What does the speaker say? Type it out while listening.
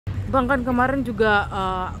Bang, kan kemarin juga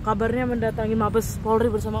kabarnya mendatangi Mabes Polri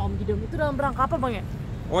bersama Om Gideo. Itu dalam rangka apa, Bang ya?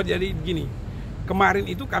 Oh, jadi gini. Kemarin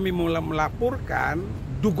itu kami melaporkan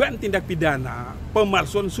dugaan tindak pidana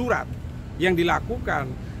pemalsuan surat yang dilakukan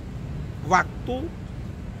waktu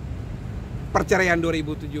perceraian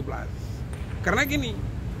 2017. Karena gini,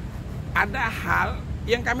 ada hal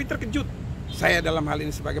yang kami terkejut. Saya dalam hal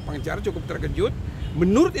ini sebagai pengacara cukup terkejut.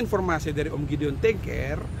 Menurut informasi dari Om Gideo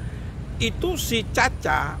Tangker, itu si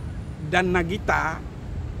Caca dan Nagita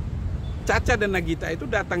itu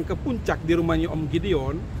datang ke puncak di rumahnya Om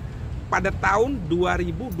Gideo pada tahun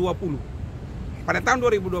 2020. Pada tahun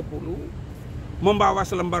 2020 membawa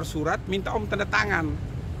selembar surat minta Om tanda tangan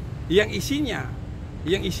yang isinya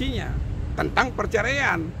tentang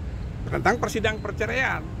perceraian, tentang persidangan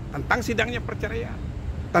perceraian, tentang sidangnya perceraian,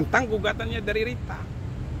 tentang gugatannya dari Rita.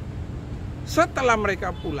 Setelah mereka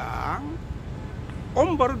pulang,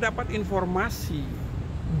 Om baru dapat informasi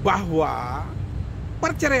bahwa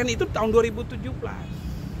perceraian itu tahun 2017.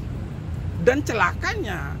 Dan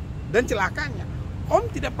celakanya, Om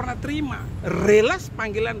tidak pernah terima relas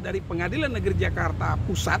panggilan dari Pengadilan Negeri Jakarta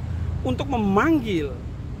Pusat untuk memanggil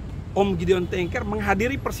Om Gideo Tangker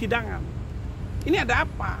menghadiri persidangan. Ini ada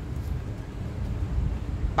apa?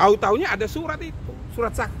 Tahu-taunya ada surat itu,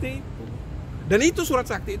 surat sakti itu. Dan itu surat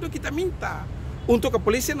sakti itu kita minta untuk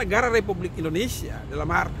Kepolisian Negara Republik Indonesia,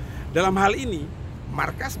 dalam hal ini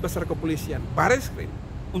Markas Besar Kepolisian Bareskrim,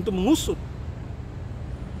 untuk mengusut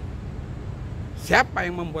siapa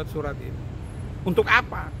yang membuat surat ini, untuk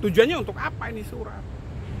apa, tujuannya untuk apa ini surat,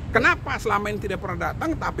 kenapa selama ini tidak pernah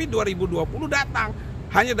datang, tapi 2020 datang,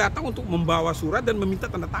 hanya datang untuk membawa surat dan meminta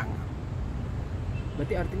tanda tangan.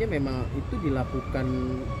 Berarti artinya memang itu dilakukan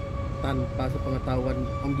tanpa sepengetahuan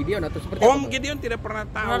Om Gideo atau seperti Om Gideo tidak pernah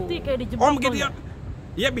tahu. Berarti kayak dijebak. Om Gideo,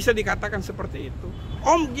 ya bisa dikatakan seperti itu.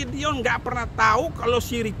 Om Gideo nggak pernah tahu kalau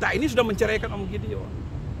si Rita ini sudah menceraikan Om Gideo.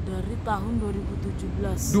 Dari tahun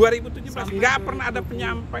 2017. 2017 nggak pernah ada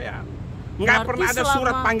penyampaian, nggak pernah ada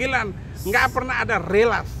surat panggilan, nggak pernah ada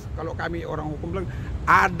relas. Kalau kami orang hukum bilang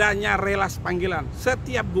adanya relas panggilan.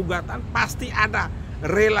 Setiap gugatan pasti ada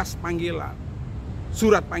relas panggilan,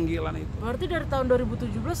 surat panggilan itu. Berarti dari tahun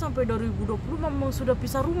 2017 sampai 2020 memang sudah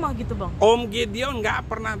pisah rumah gitu, Bang? Om Gideo nggak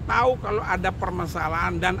pernah tahu kalau ada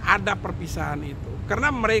permasalahan dan ada perpisahan itu. Karena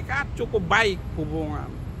mereka cukup baik hubungan.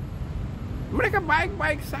 Mereka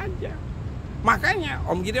baik-baik saja. Makanya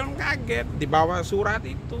Om Gideo kaget dibawa surat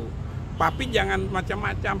itu. Papi jangan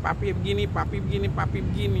macam-macam, papi begini, papi begini, papi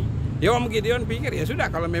begini. Ya Om Gideo pikir ya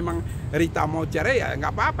sudah, kalau memang Rita mau cerai ya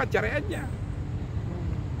nggak apa-apa, cerai aja.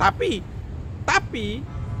 Tapi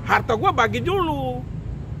harta gue bagi dulu.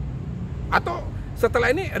 Atau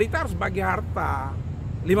setelah ini Rita harus bagi harta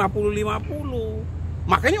 50-50.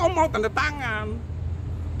 Makanya Om mau tanda tangan.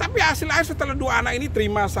 Tapi hasil akhir setelah dua anak ini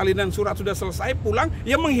terima salinan surat sudah selesai, pulang,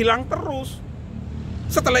 ya menghilang terus.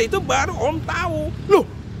 Setelah itu baru Om tahu, loh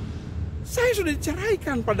saya sudah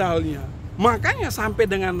diceraikan padahalnya. Makanya sampai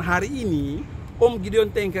dengan hari ini Om Gideo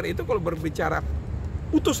Tangker itu kalau berbicara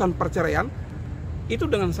putusan perceraian itu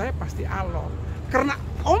dengan saya pasti alot. Karena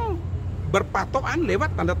Om berpatokan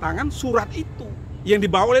lewat tanda tangan surat itu yang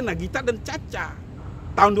dibawa oleh Nagita dan Caca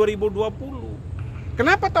tahun 2020.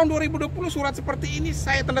 Kenapa tahun 2020 surat seperti ini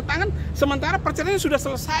saya tanda tangan sementara perceraian sudah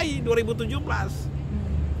selesai 2017?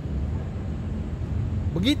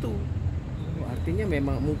 Begitu. Artinya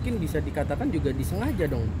memang mungkin bisa dikatakan juga disengaja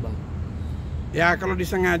dong, Bang. Ya kalau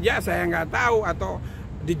disengaja saya nggak tahu, atau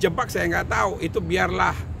dijebak saya nggak tahu. Itu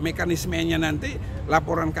biarlah mekanismenya nanti,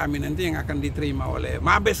 laporan kami nanti yang akan diterima oleh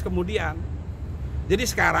Mabes kemudian. Jadi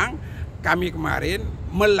sekarang kami kemarin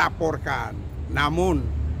melaporkan, namun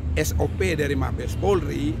SOP dari Mabes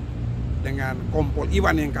Polri dengan Kompol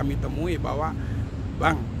Iwan yang kami temui bahwa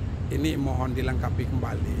Bang, ini mohon dilengkapi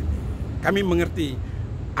kembali. Kami mengerti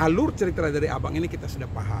alur cerita dari abang ini, kita sudah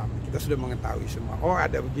paham, kita sudah mengetahui semua. Oh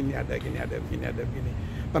ada begini, ada gini, ada begini, ada begini.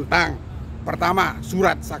 Tentang pertama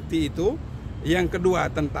surat sakti itu, yang kedua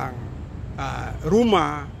tentang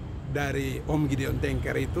rumah dari Om Gideo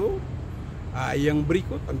Tangker itu, yang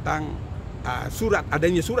berikut tentang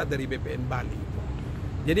adanya surat dari BPN Bali.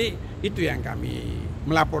 Jadi itu yang kami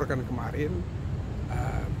melaporkan kemarin.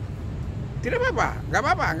 Tidak apa-apa,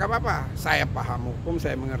 nggak apa-apa. Saya paham hukum,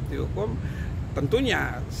 saya mengerti hukum.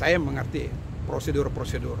 Tentunya saya mengerti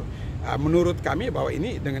prosedur-prosedur. Menurut kami bahwa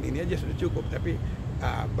ini dengan ini aja sudah cukup. Tapi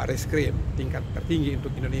Bareskrim tingkat tertinggi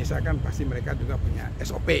untuk Indonesia kan pasti mereka juga punya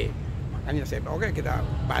SOP. Makanya saya bilang oke, kita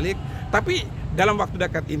balik. Tapi dalam waktu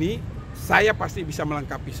dekat ini saya pasti bisa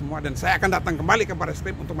melengkapi semua dan saya akan datang kembali ke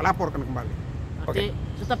Bareskrim untuk melaporkan kembali. Oke,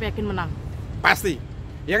 tetap yakin menang? Pasti.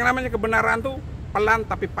 Yang namanya kebenaran tuh pelan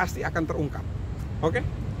tapi pasti akan terungkap. Oke?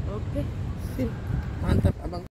 Oke. Sip. Mantap.